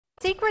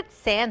Secret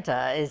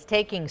Santa is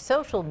taking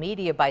social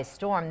media by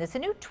storm. There's a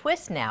new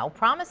twist now,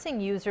 promising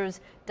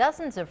users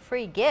dozens of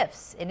free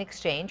gifts in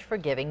exchange for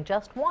giving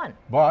just one.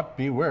 But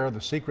beware,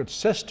 the Secret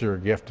Sister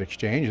gift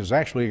exchange is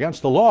actually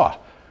against the law.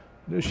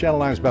 News Channel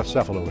 9's Beth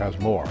Cephalou has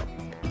more. So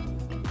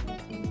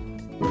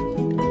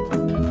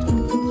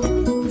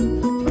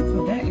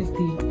that is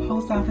the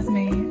post office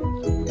man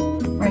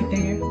right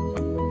there,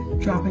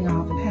 dropping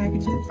off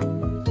packages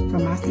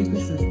from my secret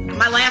sister.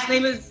 My last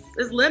name is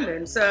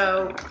Lemon,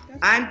 so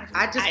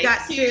I just got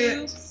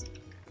sent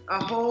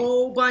a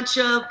whole bunch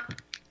of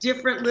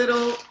different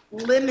little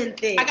lemon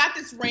things. I got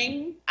this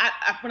ring.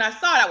 When I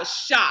saw it, I was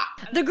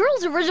shocked. The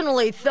girls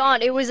originally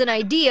thought it was an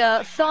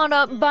idea thought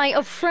up by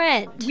a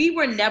friend. We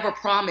were never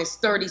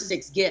promised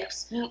 36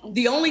 gifts.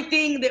 The only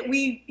thing that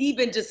we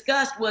even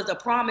discussed was a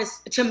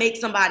promise to make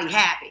somebody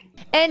happy.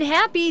 And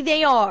happy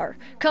they are.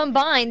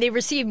 Combined, they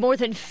received more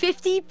than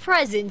 50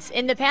 presents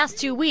in the past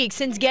 2 weeks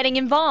since getting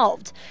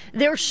involved.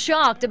 They're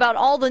shocked about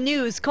all the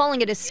news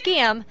calling it a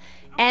scam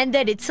and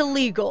that it's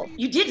illegal.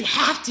 You didn't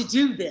have to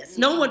do this.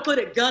 No one put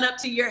a gun up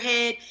to your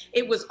head.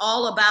 It was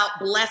all about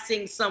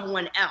blessing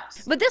someone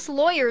else. But this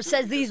lawyer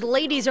says these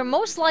ladies are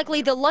most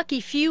likely the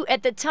lucky few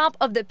at the top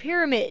of the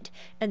pyramid,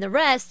 and the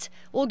rest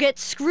will get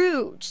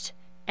scrooged.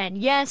 And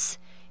yes,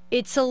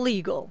 it's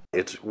illegal.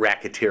 It's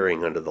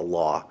racketeering under the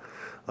law.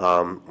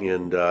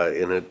 And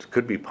it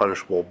could be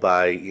punishable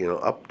by,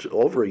 up to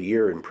over a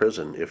year in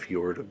prison if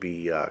you were to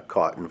be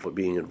caught in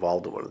being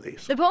involved in one of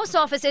these. The post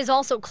office is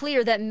also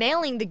clear that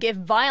mailing the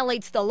gift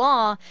violates the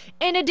law,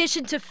 in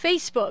addition to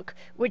Facebook,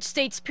 which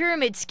states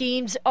pyramid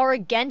schemes are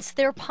against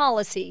their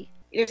policy.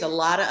 There's a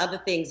lot of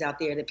other things out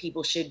there that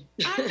people should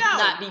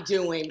not be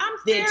doing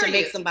than to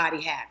make somebody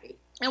happy.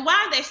 And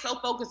why are they so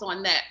focused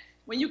on that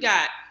when you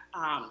got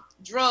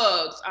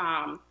drugs,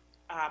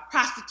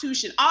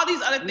 prostitution, all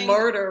these other things.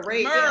 Murder,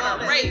 rape.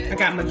 I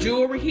got my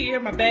jewelry here,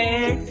 my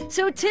bags.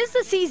 So 'tis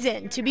the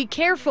season to be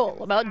careful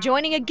about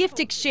joining a gift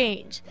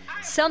exchange,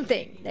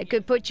 something that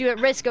could put you at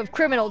risk of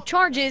criminal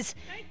charges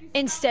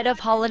instead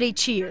of holiday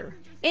cheer.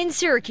 In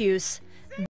Syracuse,